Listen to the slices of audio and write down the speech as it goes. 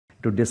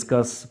to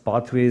discuss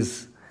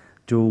pathways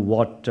to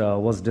what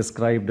was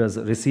described as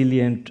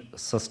resilient,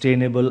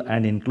 sustainable,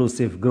 and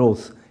inclusive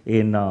growth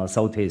in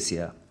South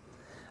Asia.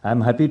 I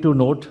am happy to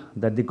note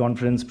that the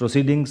conference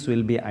proceedings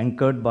will be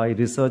anchored by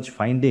research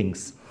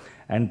findings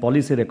and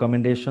policy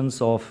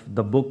recommendations of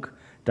the book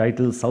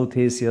titled South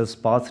Asia's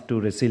Path to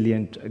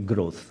Resilient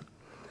Growth.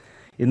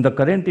 In the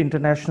current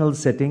international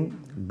setting,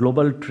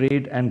 global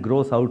trade and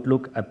growth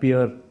outlook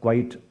appear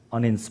quite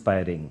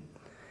uninspiring,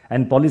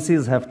 and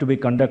policies have to be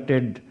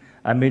conducted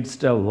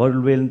amidst a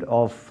whirlwind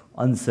of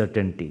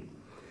uncertainty.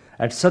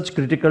 At such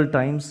critical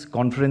times,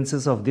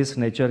 conferences of this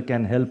nature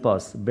can help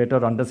us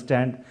better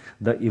understand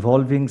the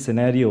evolving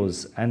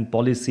scenarios and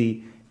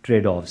policy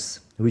trade-offs,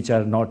 which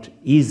are not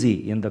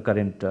easy in the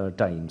current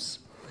times.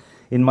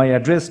 In my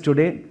address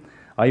today,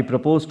 I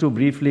propose to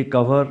briefly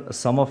cover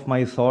some of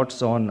my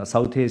thoughts on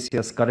South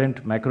Asia's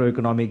current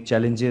macroeconomic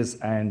challenges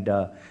and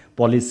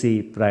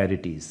policy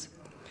priorities.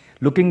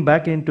 Looking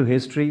back into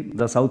history,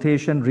 the South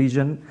Asian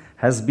region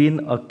has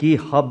been a key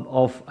hub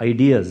of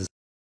ideas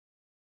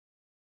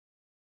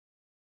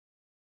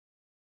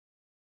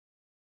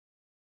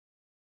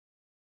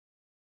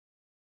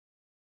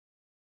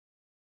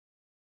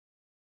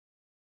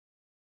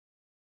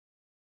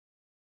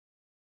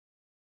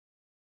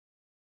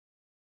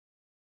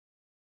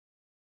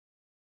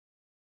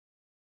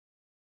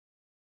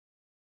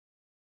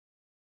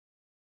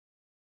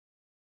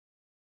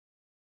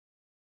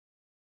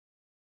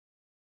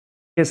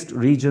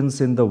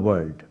regions in the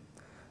world.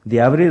 The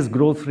average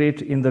growth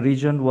rate in the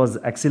region has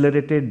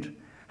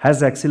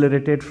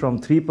accelerated from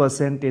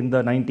 3% in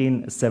the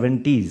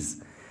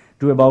 1970s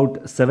to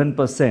about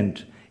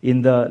 7%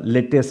 in the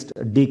latest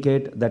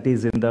decade, that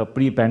is in the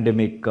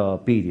pre-pandemic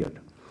period.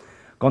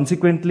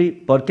 Consequently,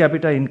 per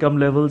capita income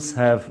levels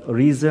have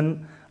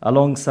risen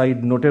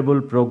alongside notable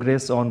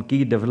progress on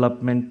key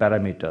development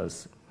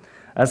parameters.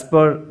 As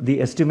per the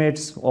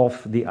estimates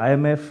of the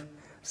IMF,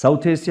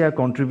 South Asia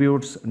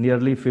contributes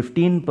nearly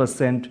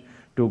 15%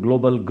 to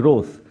global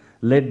growth,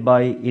 led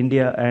by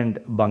India and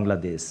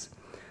Bangladesh.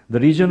 The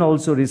region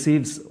also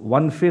receives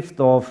 1/5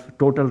 of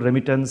total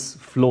remittance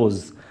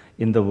flows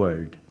in the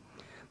world.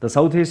 The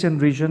South Asian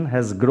region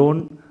has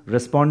grown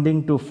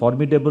responding to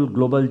formidable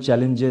global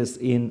challenges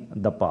in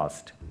the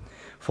past.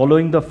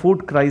 Following the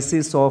food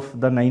crisis of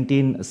the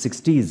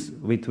 1960s,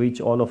 with which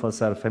all of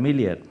us are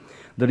familiar,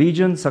 the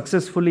region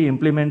successfully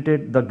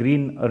implemented the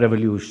Green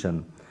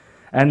Revolution.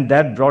 And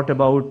that brought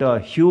about a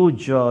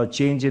huge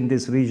change in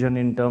this region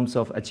in terms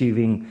of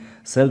achieving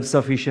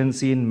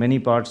self-sufficiency in many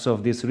parts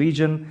of this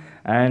region,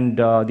 and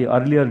the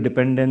earlier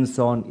dependence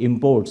on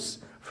imports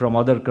from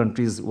other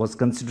countries was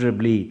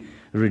considerably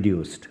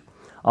reduced.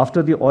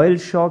 After the oil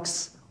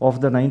shocks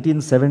of the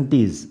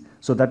 1970s,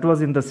 so that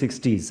was in the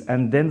 60s,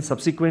 and then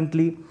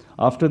subsequently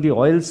after the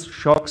oil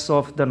shocks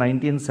of the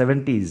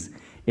 1970s,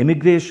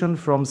 immigration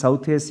from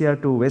South Asia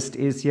to West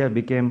Asia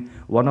became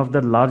one of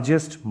the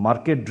largest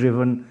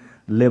market-driven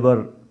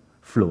labor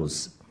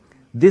flows.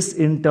 This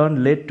in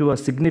turn led to a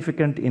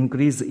significant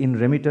increase in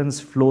remittance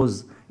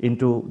flows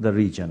into the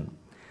region.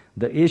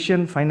 The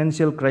Asian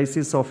financial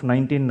crisis of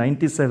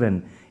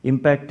 1997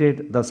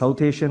 impacted the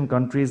South Asian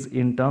countries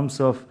in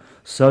terms of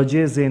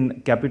surges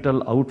in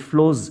capital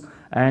outflows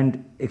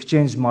and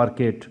exchange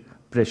market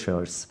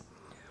pressures.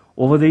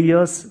 Over the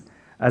years,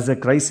 as a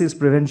crisis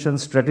prevention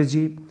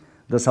strategy,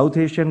 the South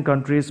Asian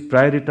countries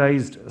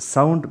prioritized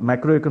sound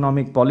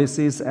macroeconomic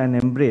policies and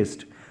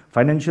embraced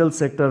financial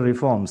sector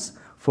reforms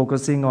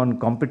focusing on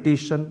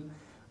competition,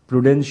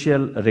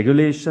 prudential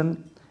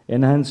regulation,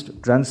 enhanced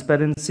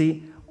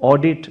transparency,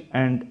 audit,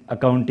 and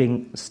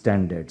accounting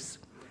standards.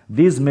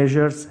 These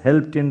measures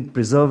helped in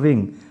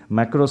preserving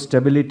macro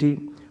stability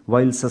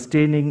while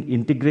sustaining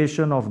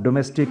integration of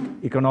domestic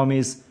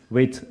economies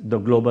with the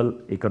global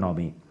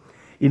economy.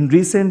 In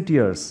recent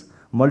years,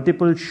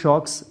 multiple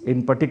shocks,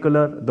 in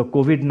particular the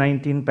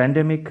COVID-19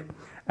 pandemic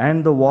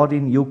and the war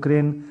in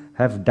Ukraine,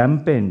 have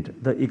dampened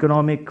the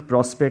economic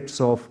prospects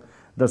of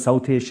the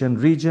South Asian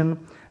region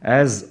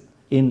as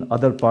in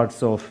other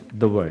parts of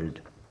the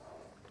world.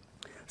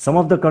 Some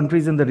of the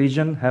countries in the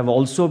region have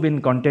also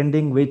been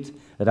contending with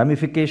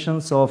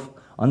ramifications of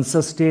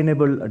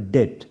unsustainable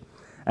debt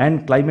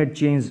and climate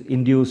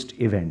change-induced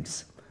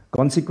events.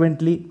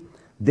 Consequently,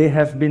 they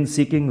have been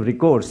seeking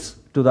recourse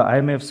to the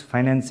IMF's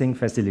financing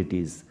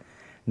facilities.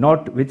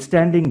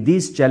 Notwithstanding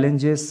these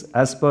challenges,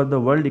 as per the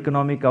World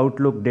Economic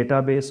Outlook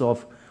database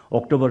of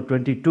October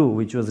 22,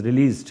 which was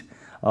released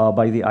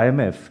by the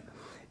IMF,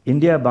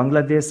 India,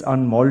 Bangladesh,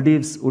 and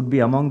Maldives would be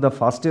among the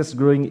fastest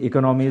growing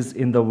economies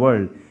in the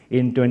world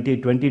in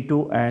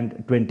 2022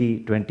 and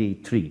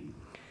 2023.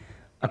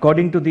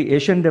 According to the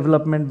Asian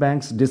Development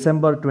Bank's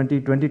December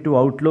 2022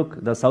 outlook,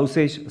 the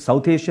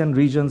South Asian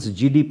region's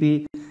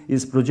GDP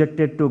is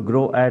projected to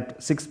grow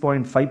at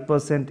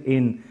 6.5%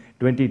 in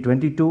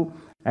 2022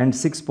 and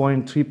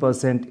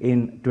 6.3%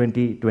 in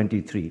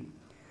 2023.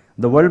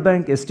 The World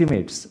Bank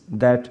estimates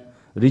that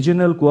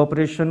regional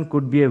cooperation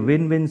could be a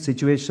win-win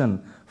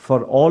situation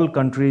for all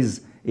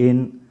countries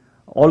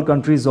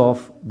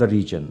of the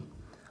region.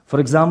 For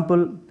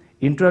example,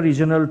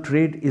 intra-regional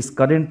trade is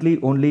currently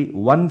only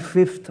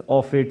 1/5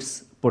 of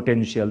its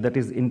potential. That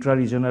is,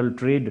 intra-regional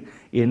trade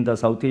in the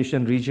South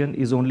Asian region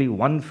is only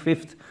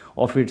 1/5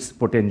 of its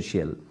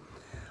potential.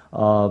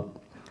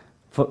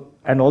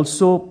 And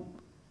also,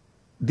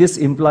 this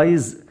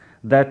implies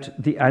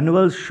that the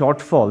annual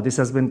shortfall, this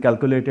has been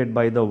calculated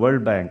by the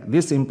World Bank,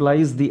 this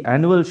implies the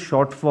annual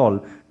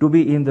shortfall to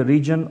be in the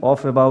region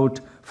of about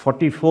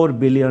 $44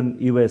 billion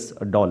US.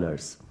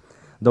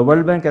 The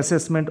World Bank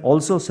assessment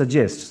also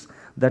suggests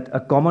that a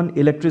common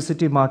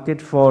electricity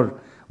market for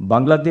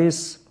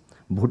Bangladesh,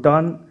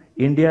 Bhutan,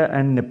 India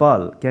and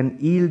Nepal can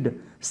yield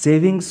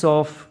savings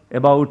of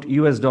about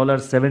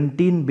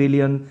 $17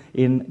 billion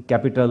in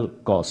capital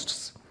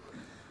costs.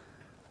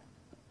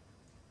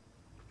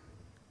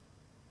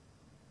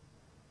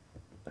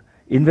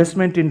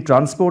 Investment in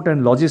transport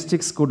and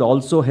logistics could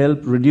also help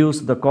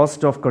reduce the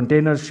cost of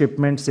container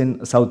shipments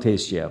in South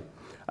Asia.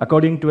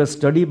 According to a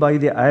study by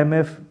the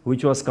IMF,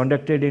 which was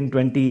conducted in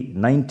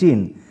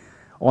 2019,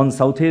 on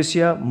South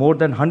Asia, more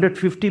than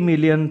 150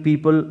 million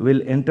people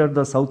will enter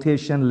the South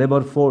Asian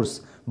labor force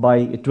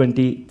by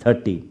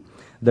 2030.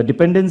 The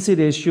dependency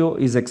ratio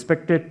is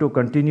expected to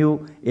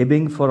continue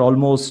ebbing for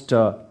almost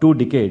 2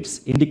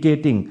 decades,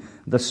 indicating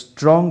the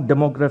strong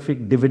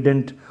demographic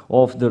dividend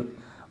of the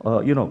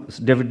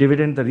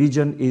dividend the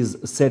region is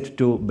set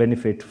to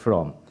benefit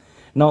from.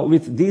 Now,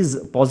 with these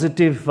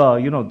positive,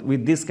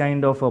 with this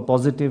kind of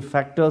positive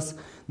factors,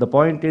 the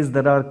point is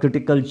there are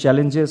critical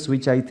challenges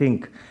which I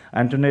think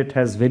Antoinette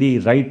has very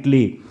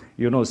rightly,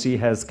 she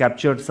has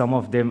captured some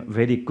of them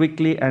very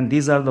quickly, and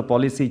these are the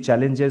policy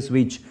challenges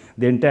which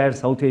the entire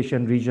South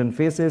Asian region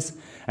faces.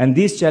 And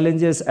these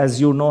challenges,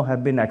 as you know,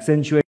 have been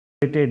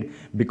accentuated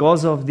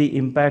because of the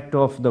impact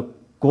of the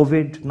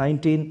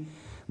COVID-19,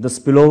 the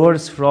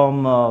spillovers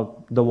from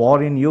the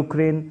war in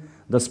Ukraine,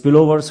 the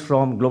spillovers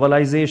from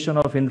globalization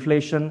of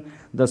inflation,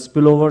 the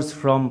spillovers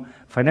from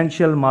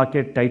financial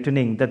market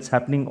tightening that's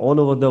happening all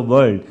over the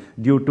world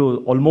due to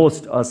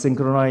almost a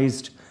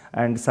synchronized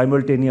and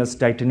simultaneous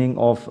tightening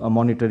of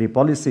monetary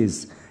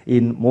policies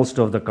in most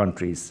of the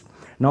countries.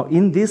 Now,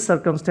 in these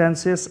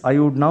circumstances, I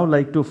would now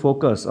like to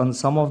focus on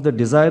some of the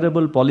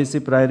desirable policy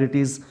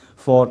priorities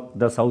for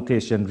the South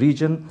Asian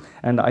region,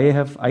 and I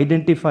have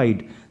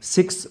identified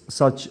 6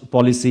 such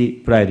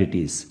policy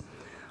priorities.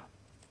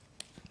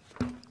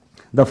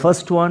 The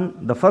first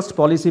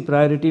policy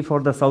priority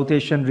for the South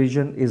Asian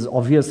region is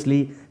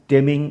obviously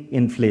taming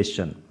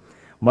inflation.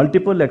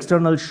 Multiple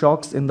external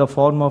shocks in the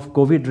form of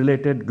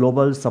COVID-related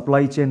global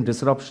supply chain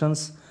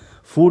disruptions,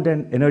 food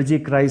and energy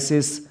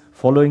crisis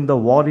following the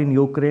war in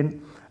Ukraine,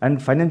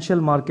 and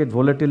financial market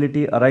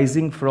volatility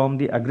arising from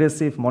the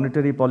aggressive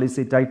monetary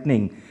policy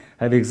tightening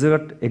have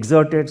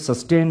exerted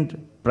sustained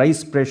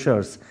price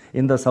pressures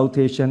in the South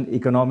Asian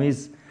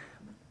economies,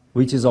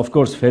 which is of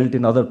course felt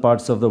in other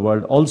parts of the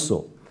world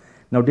also.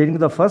 Now, during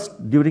the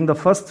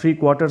first 3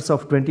 quarters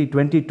of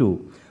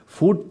 2022,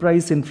 food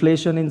price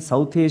inflation in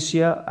South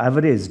Asia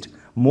averaged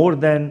more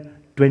than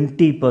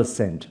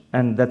 20%,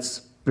 and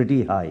that's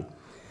pretty high.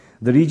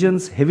 The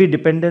region's heavy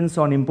dependence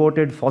on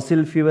imported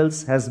fossil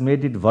fuels has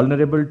made it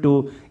vulnerable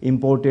to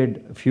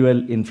imported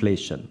fuel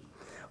inflation.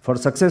 For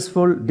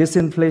successful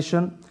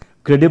disinflation,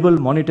 credible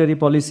monetary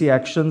policy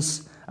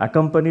actions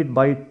accompanied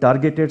by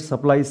targeted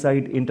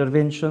supply-side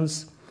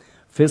interventions,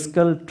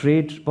 fiscal,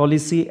 trade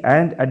policy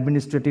and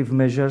administrative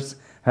measures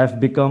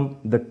have become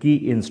the key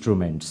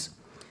instruments.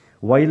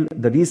 While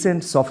the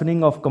recent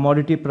softening of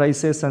commodity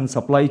prices and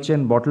supply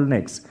chain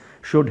bottlenecks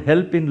should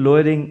help in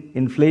lowering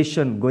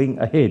inflation going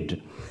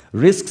ahead,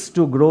 risks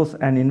to growth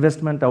and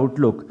investment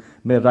outlook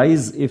may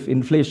rise if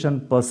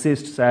inflation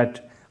persists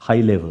at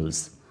high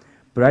levels.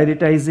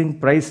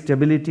 Prioritizing price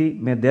stability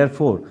may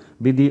therefore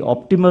be the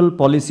optimal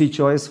policy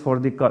choice for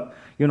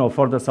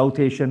the South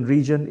Asian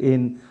region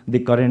in the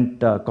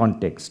current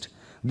context.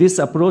 This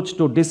approach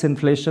to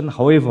disinflation,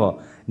 however,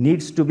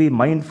 needs to be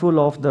mindful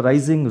of the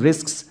rising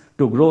risks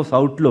to growth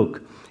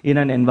outlook in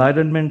an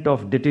environment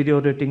of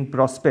deteriorating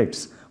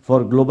prospects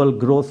for global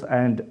growth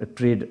and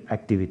trade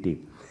activity.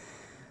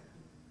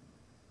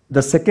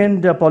 The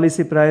second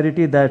policy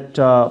priority that,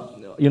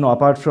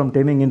 apart from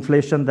taming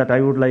inflation, that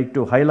I would like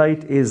to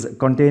highlight is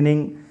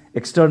containing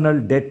external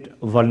debt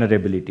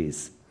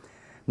vulnerabilities.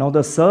 Now,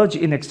 the surge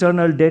in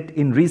external debt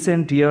in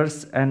recent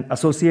years and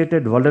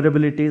associated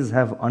vulnerabilities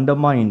have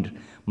undermined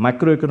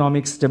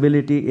macroeconomic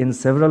stability in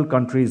several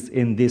countries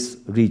in this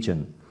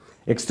region.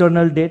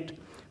 External debt,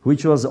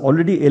 which was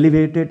already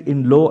elevated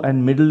in low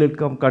and middle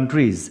income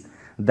countries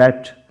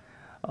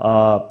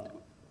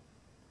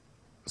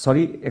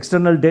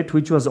external debt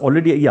which was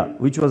already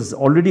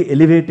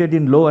elevated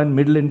in low and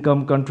middle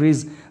income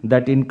countries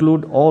that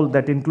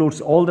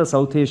includes all the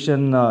South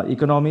Asian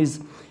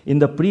economies in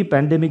the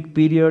pre-pandemic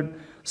period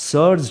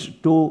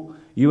surged to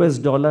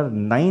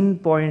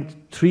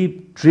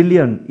 $9.3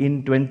 trillion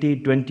in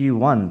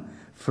 2021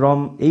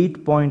 from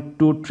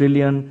 8.2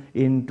 trillion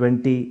in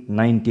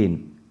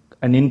 2019,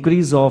 an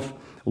increase of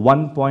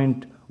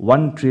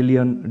 1.1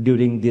 trillion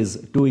during these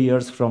 2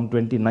 years from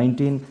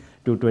 2019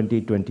 to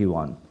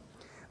 2021.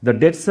 The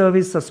Debt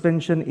Service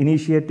Suspension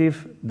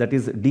Initiative, that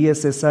is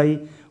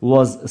DSSI,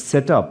 was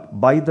set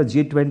up by the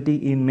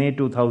G20 in May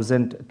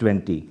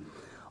 2020.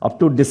 Up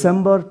to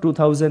December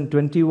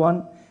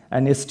 2021,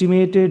 an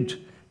estimated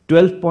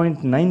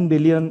 $12.9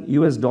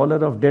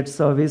 billion of debt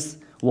service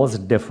was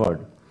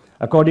deferred.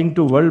 According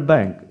to World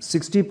Bank,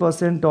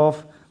 60%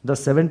 of the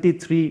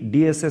 73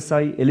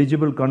 DSSI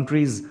eligible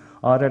countries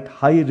are at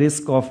high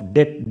risk of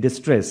debt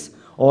distress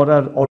or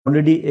are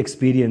already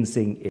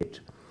experiencing it.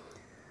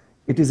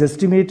 It is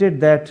estimated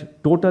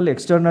that total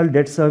external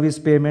debt service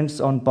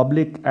payments on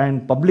public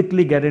and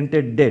publicly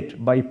guaranteed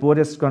debt by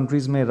poorest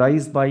countries may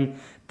rise by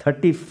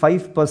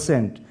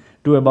 35%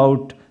 to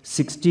about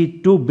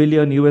 $62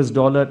 billion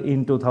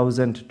in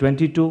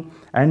 2022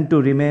 and to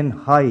remain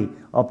high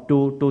up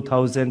to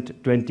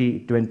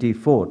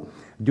 2024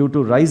 due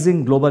to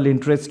rising global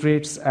interest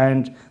rates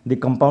and the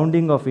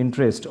compounding of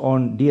interest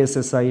on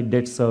DSSI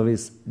debt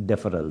service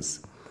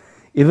deferrals.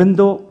 Even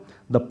though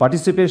the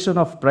participation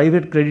of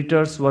private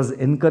creditors was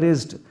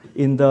encouraged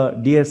in the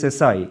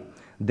DSSI,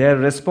 their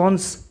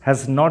response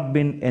has not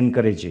been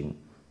encouraging.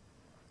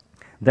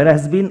 There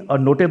has been a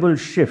notable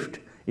shift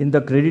in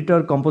the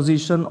creditor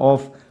composition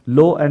of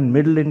low and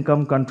middle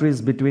income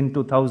countries between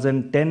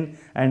 2010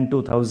 and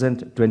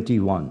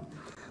 2021.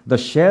 The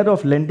share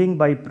of lending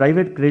by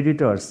private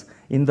creditors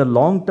in the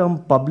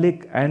long-term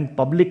public and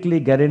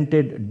publicly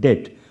guaranteed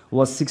debt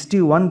was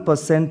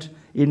 61%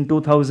 in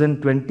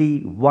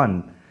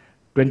 2021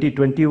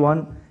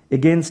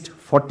 against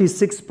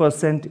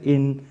 46%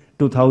 in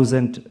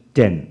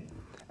 2010.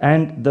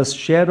 And the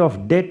share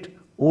of debt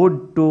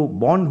owed to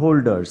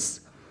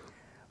bondholders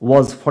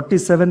was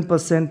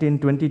 47% in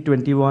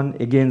 2021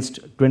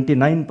 against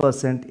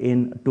 29%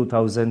 in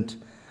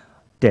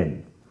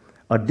 2010.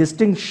 A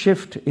distinct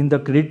shift in the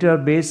creditor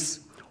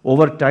base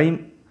over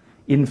time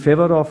in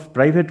favor of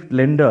private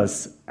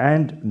lenders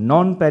and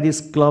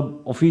non-Paris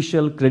Club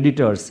official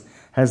creditors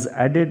has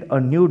added a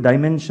new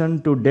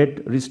dimension to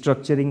debt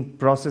restructuring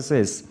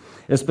processes,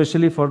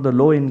 especially for the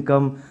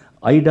low-income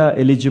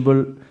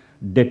IDA-eligible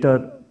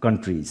debtor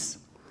countries.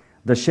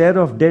 The share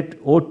of debt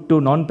owed to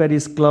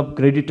non-Paris Club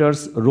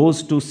creditors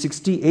rose to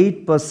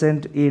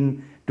 68%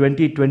 in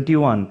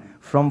 2021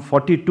 from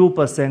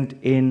 42%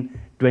 in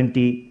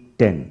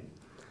 2010.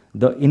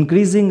 The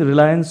increasing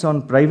reliance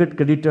on private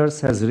creditors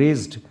has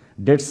raised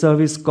debt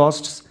service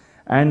costs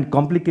and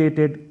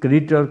complicated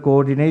creditor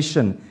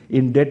coordination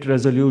in debt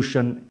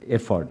resolution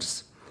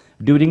efforts.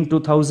 During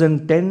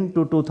 2010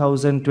 to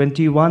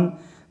 2021,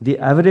 the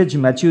average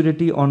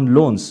maturity on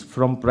loans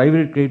from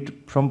private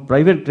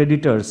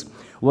creditors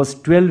was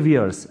 12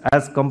 years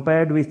as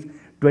compared with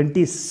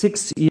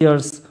 26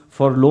 years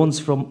for loans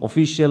from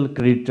official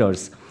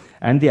creditors,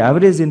 and the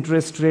average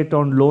interest rate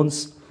on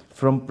loans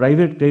from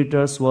private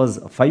creditors was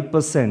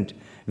 5%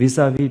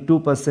 vis-a-vis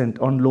 2%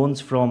 on loans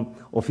from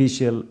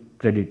official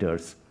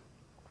creditors.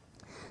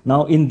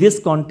 Now, in this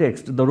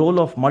context, the role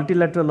of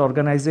multilateral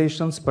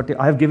organizations, but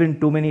I have given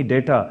too many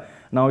data.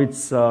 Now,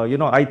 it's,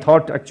 I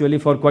thought actually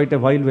for quite a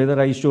while whether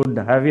I should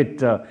have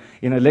it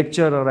in a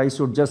lecture or I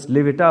should just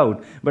leave it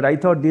out. But I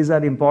thought these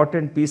are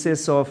important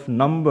pieces of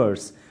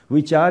numbers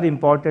which are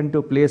important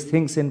to place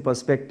things in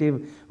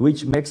perspective,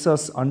 which makes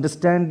us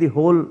understand the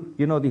whole,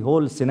 the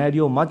whole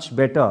scenario much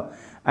better,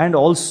 and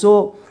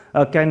also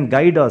can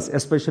guide us,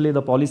 especially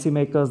the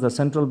policymakers, the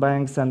central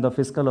banks and the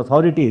fiscal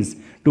authorities,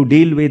 to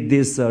deal with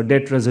these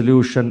debt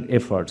resolution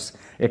efforts.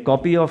 A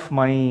copy of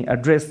my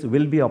address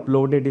will be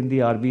uploaded in the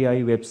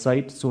RBI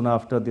website soon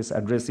after this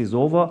address is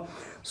over.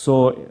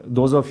 So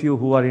those of you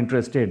who are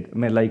interested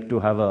may like to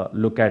have a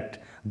look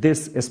at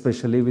this,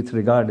 especially with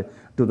regard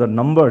to the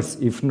numbers,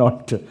 if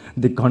not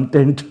the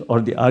content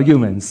or the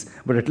arguments,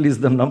 but at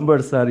least the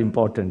numbers are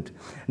important.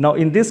 Now,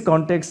 in this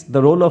context,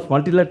 the role of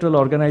multilateral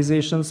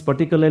organizations,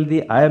 particularly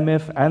the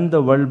IMF and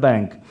the World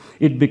Bank,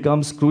 it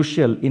becomes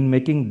crucial in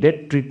making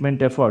debt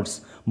treatment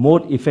efforts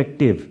more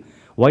effective,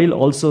 while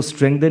also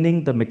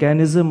strengthening the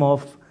mechanism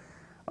of,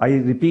 I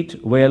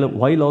repeat,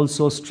 while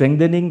also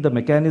strengthening the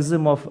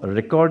mechanism of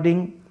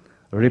recording,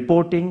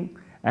 reporting,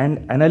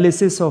 and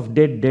analysis of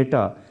debt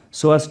data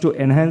so as to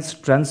enhance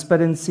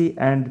transparency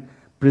and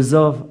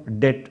preserve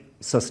debt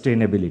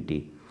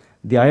sustainability.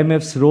 The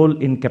IMF's role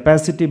in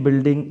capacity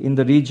building in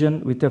the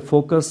region, with a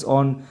focus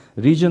on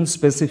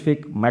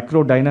region-specific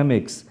macro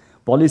dynamics,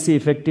 policy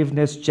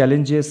effectiveness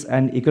challenges,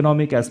 and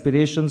economic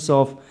aspirations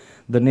of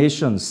the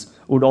nations,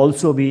 would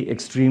also be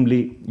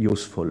extremely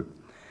useful.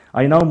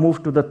 I now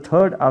move to the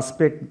third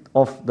aspect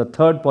of the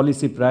third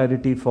policy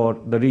priority for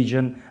the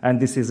region, and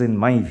this is in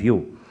my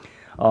view.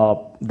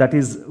 That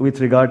is with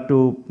regard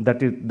to,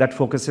 that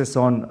focuses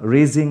on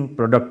raising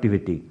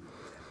productivity.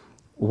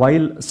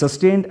 While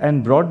sustained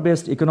and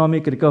broad-based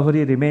economic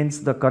recovery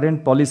remains the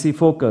current policy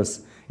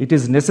focus, it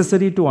is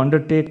necessary to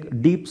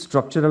undertake deep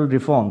structural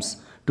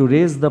reforms to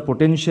raise the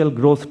potential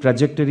growth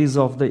trajectories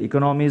of the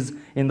economies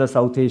in the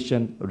South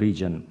Asian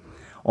region.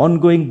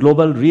 Ongoing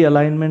global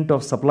realignment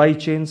of supply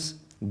chains,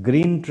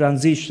 green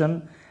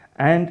transition,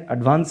 and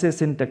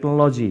advances in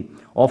technology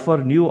offer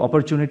new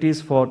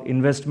opportunities for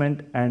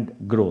investment and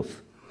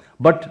growth.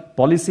 But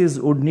policies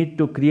would need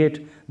to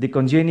create the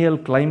congenial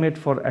climate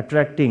for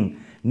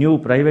attracting new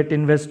private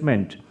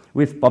investment,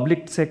 with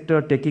public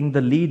sector taking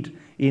the lead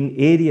in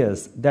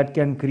areas that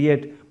can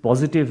create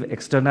positive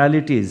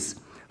externalities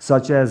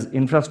such as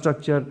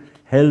infrastructure,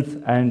 health,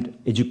 and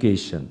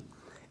education.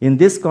 In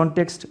this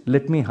context,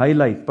 let me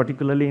highlight,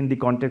 particularly in the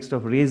context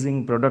of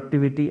raising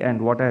productivity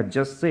and what I have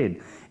just said,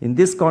 in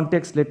this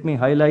context, let me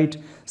highlight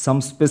some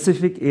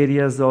specific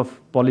areas of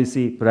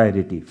policy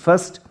priority.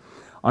 First,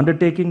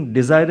 undertaking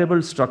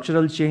desirable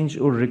structural change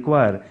would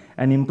require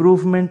an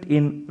improvement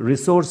in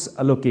resource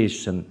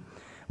allocation,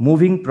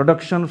 moving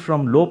production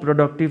from low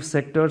productive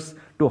sectors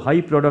to high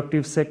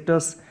productive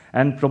sectors,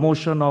 and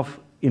promotion of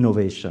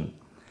innovation.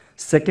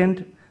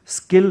 Second,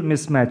 skill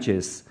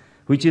mismatches,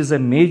 which is a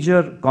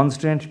major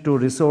constraint to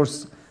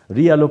resource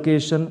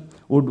reallocation,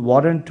 would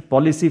warrant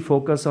policy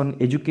focus on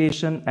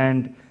education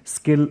and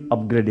skill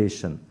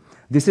upgradation.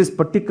 This is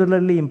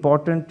particularly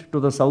important to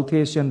the South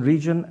Asian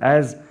region,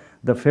 as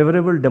the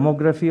favorable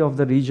demography of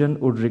the region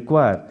would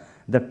require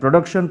that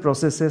production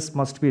processes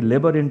must be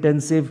labor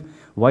intensive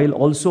while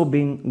also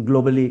being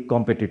globally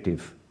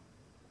competitive.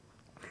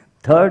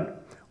 Third,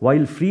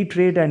 while free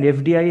trade and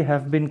FDI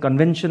have been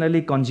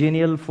conventionally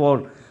congenial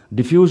for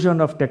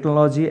diffusion of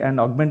technology and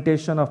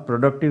augmentation of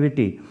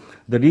productivity,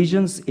 the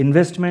region's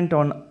investment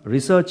on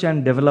research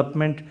and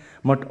development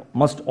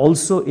must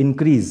also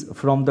increase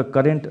from the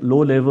current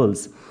low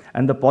levels,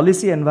 and the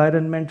policy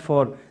environment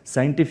for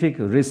scientific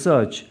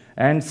research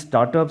and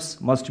startups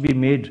must be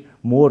made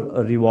more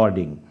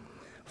rewarding.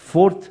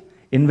 Fourth,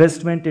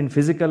 investment in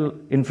physical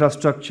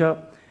infrastructure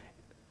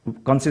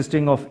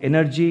consisting of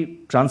energy,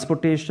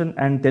 transportation,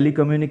 and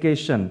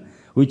telecommunication,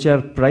 which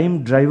are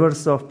prime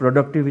drivers of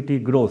productivity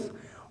growth,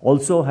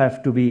 also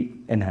have to be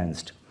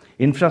enhanced.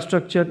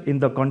 Infrastructure in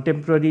the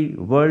contemporary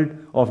world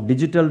of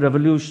digital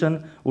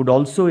revolution would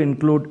also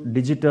include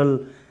digital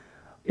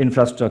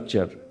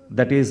infrastructure,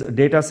 that is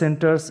data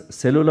centers,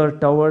 cellular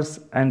towers,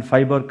 and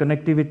fiber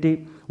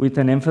connectivity, with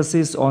an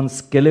emphasis on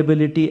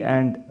scalability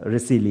and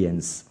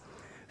resilience.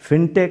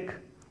 Fintech,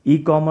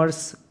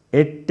 e-commerce,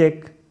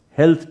 edtech,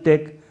 health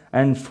tech,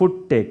 and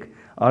food tech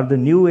are the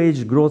new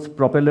age growth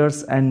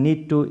propellers and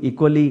need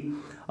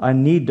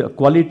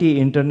quality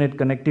internet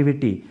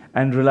connectivity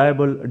and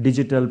reliable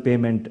digital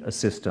payment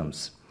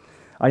systems.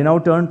 I now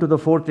turn to the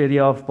fourth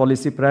area of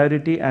policy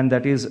priority, and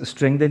that is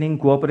strengthening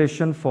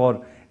cooperation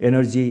for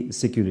energy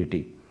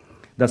security.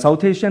 The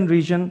South Asian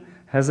region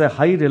has a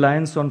high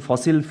reliance on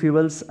fossil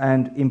fuels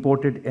and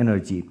imported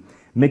energy,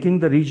 making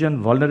the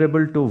region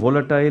vulnerable to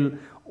volatile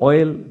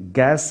oil,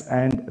 gas,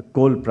 and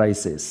coal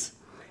prices.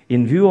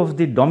 In view of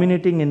the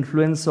dominating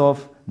influence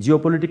of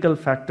geopolitical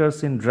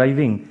factors in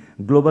driving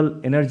global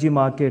energy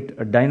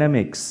market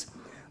dynamics,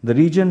 the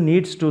region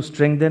needs to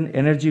strengthen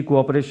energy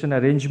cooperation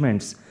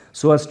arrangements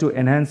so as to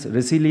enhance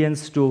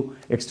resilience to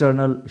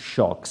external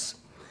shocks.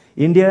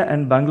 India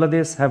and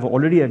Bangladesh have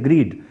already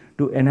agreed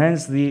to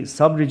enhance the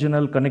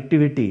sub-regional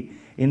connectivity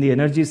in the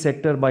energy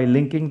sector by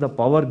linking the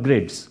power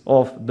grids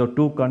of the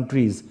two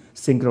countries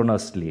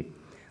synchronously.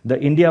 The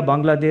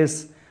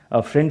India-Bangladesh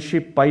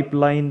Friendship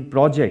Pipeline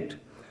project,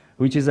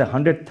 which is a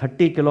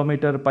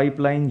 130-kilometer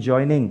pipeline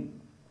joining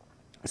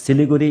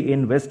Siliguri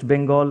in West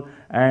Bengal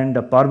and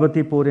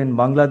Parbatipur in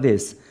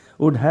Bangladesh,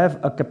 would have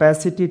a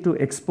capacity to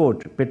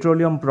export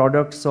petroleum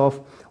products of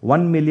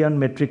 1 million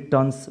metric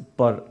tons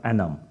per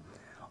annum.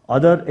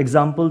 Other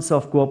examples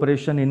of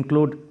cooperation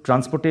include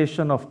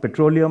transportation of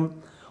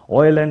petroleum,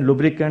 oil and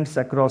lubricants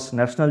across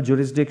national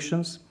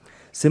jurisdictions.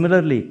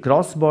 Similarly,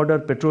 cross-border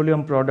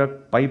petroleum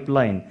product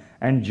pipeline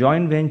and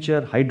joint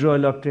venture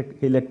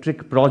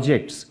hydroelectric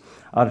projects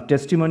are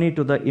testimony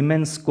to the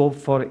immense scope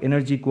for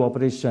energy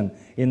cooperation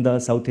in the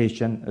South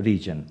Asian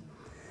region.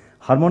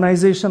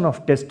 Harmonization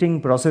of testing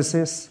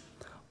processes,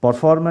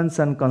 performance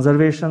and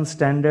conservation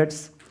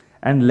standards,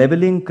 and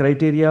labeling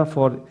criteria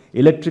for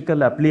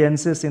electrical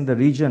appliances in the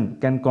region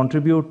can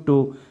contribute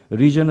to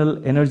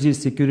regional energy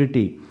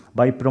security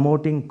by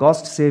promoting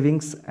cost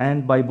savings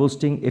and by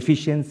boosting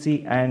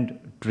efficiency and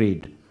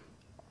trade.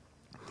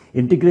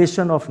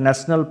 Integration of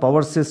national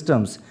power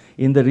systems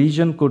in the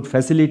region could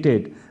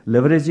facilitate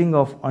leveraging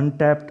of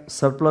untapped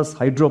surplus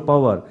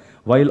hydropower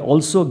while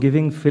also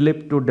giving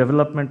fillip to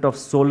development of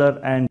solar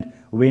and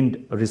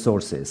wind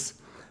resources.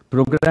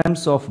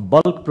 Programs of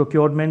bulk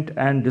procurement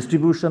and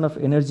distribution of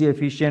energy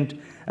efficient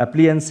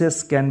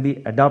appliances can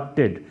be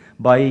adopted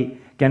by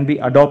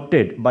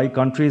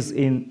countries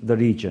in the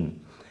region.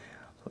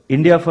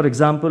 India, for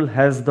example,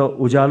 has the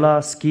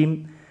Ujala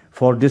scheme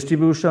for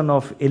distribution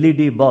of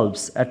LED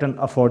bulbs at an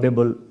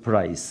affordable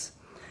price.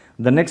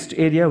 The next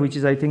area, which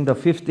is I think the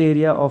fifth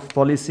area of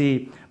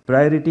policy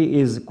priority,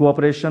 is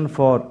cooperation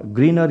for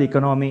greener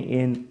economy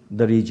in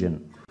the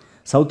region.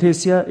 South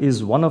Asia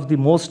is one of the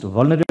most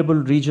vulnerable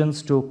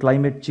regions to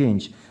climate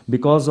change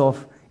because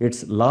of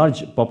its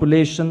large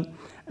population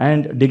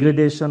and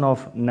degradation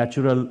of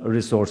natural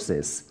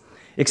resources.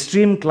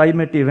 Extreme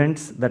climate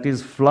events, that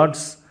is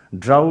floods,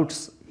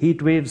 droughts,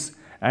 heat waves,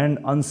 and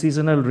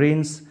unseasonal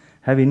rains,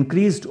 have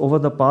increased over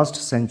the past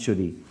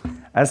century,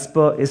 As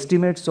per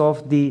estimates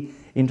of the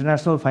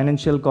International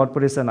Financial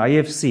Corporation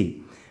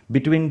IFC,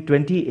 between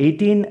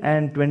 2018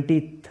 and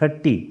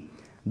 2030,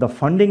 the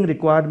funding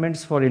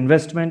requirements for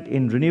investment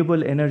in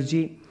renewable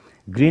energy,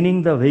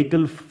 greening the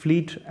vehicle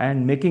fleet,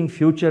 and making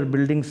future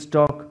building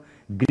stock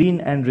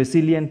green and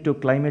resilient to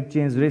climate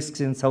change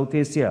risks in South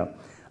Asia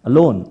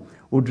alone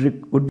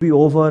would be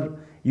over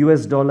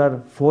US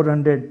dollar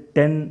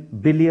 410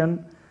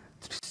 billion,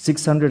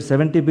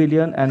 670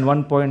 billion, and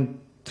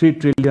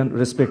 1.3 trillion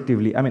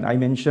respectively. I mean, I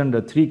mentioned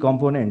the three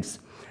components,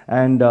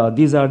 and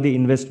these are the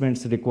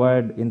investments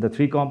required in the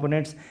three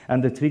components,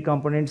 and the three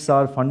components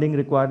are funding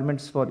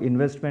requirements for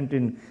investment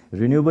in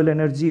renewable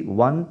energy,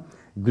 one,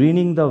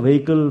 greening the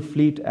vehicle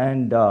fleet,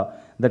 and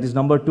that is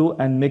number two,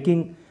 and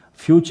making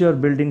future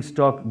building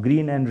stock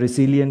green and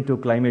resilient to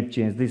climate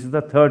change. This is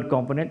the third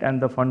component,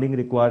 and the funding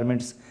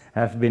requirements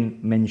have been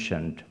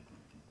mentioned.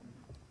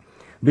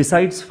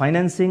 Besides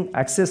financing,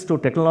 access to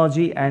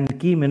technology and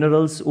key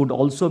minerals would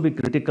also be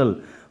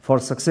critical for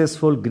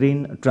successful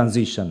green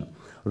transition.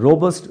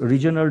 Robust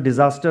regional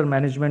disaster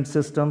management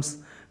systems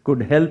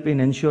could help in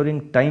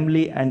ensuring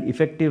timely and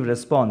effective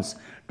response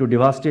to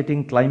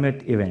devastating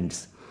climate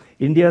events.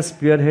 India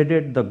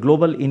spearheaded the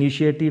global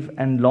initiative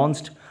and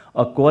launched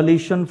a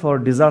Coalition for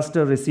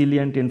Disaster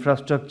Resilient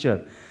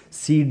Infrastructure,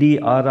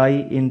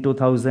 CDRI, in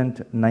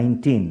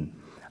 2019.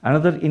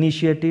 Another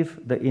initiative,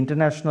 the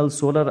International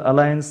Solar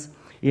Alliance,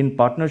 in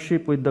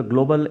partnership with the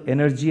Global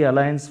Energy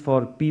Alliance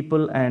for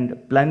People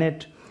and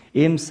Planet,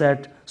 aims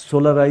at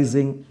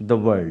solarizing the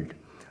world.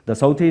 The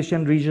South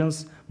Asian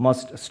regions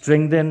must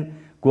strengthen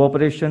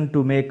cooperation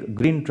to make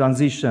green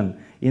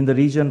transition in the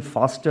region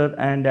faster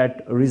and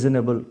at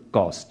reasonable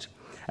cost.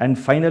 And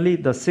finally,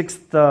 the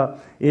sixth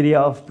area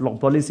of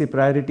policy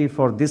priority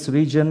for this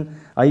region,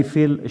 I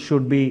feel,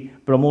 should be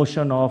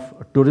promotion of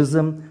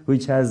tourism,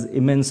 which has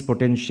immense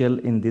potential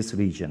in this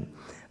region.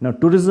 Now,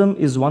 tourism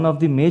is one of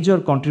the major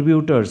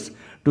contributors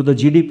to the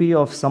GDP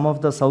of some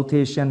of the South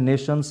Asian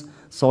nations,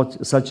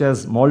 such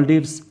as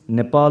Maldives,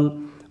 Nepal,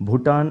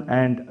 Bhutan,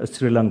 and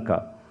Sri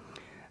Lanka.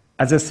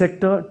 As a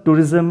sector,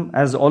 tourism,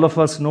 as all of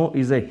us know,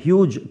 is a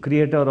huge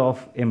creator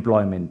of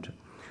employment.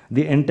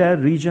 The entire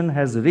region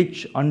has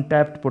rich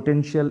untapped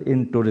potential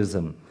in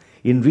tourism.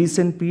 In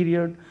recent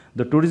period,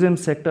 the tourism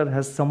sector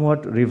has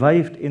somewhat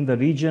revived in the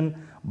region,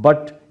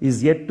 but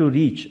is yet to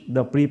reach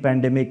the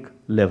pre-pandemic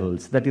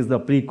levels, that is the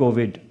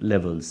pre-COVID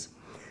levels.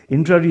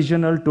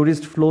 Intra-regional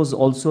tourist flows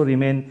also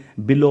remain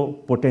below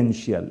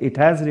potential. It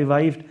has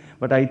revived,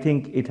 but I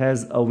think it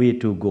has a way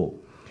to go.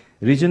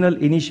 Regional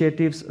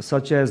initiatives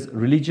such as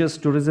religious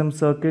tourism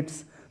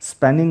circuits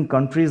spanning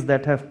countries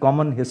that have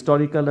common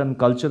historical and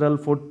cultural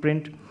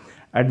footprint,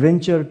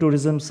 adventure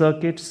tourism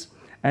circuits,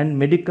 and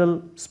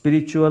medical,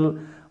 spiritual,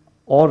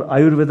 or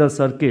Ayurveda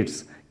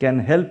circuits can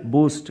help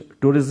boost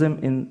tourism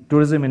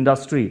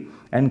industry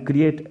and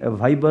create a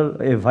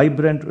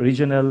vibrant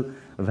regional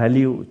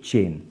value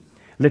chain.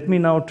 Let me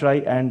now try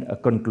and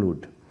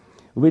conclude.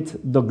 With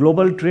the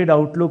global trade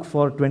outlook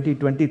for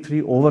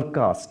 2023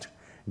 overcast,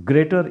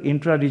 greater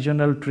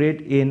intra-regional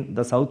trade in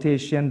the South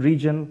Asian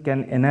region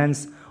can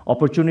enhance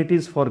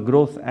opportunities for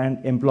growth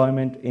and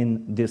employment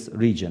in this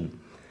region.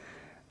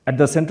 At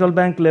the central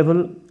bank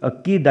level, a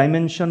key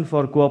dimension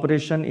for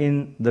cooperation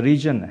in the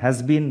region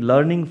has been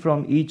learning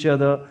from each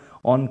other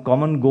on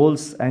common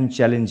goals and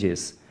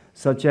challenges,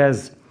 such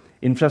as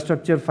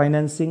infrastructure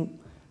financing,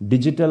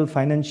 digital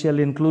financial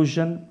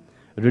inclusion,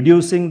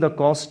 reducing the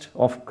cost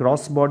of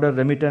cross-border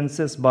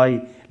remittances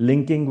by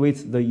linking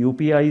with the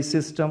UPI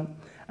system,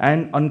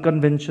 and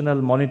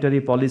unconventional monetary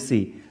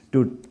policy,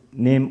 to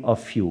name a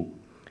few.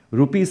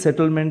 Rupee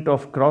settlement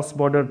of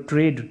cross-border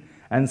trade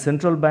and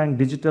central bank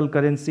digital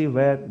currency,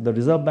 where the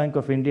Reserve Bank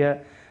of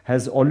India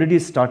has already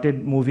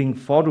started moving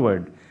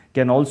forward,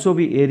 can also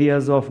be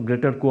areas of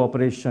greater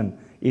cooperation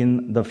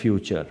in the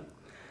future.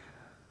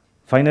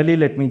 Finally,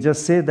 let me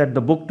just say that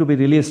the book to be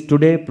released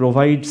today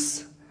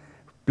provides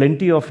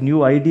plenty of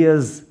new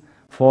ideas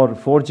for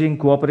forging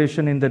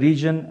cooperation in the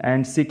region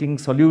and seeking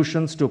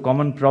solutions to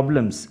common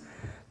problems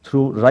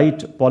through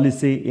right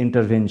policy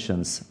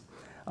interventions.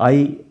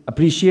 I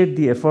appreciate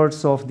the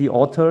efforts of the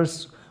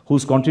authors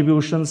whose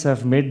contributions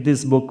have made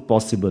this book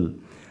possible.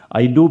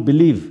 I do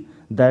believe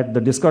that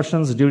the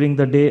discussions during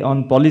the day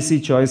on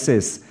policy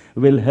choices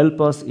will help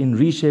us in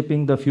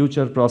reshaping the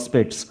future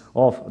prospects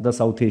of the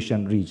South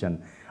Asian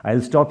region.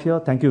 I'll stop here.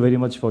 Thank you very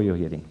much for your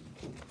hearing.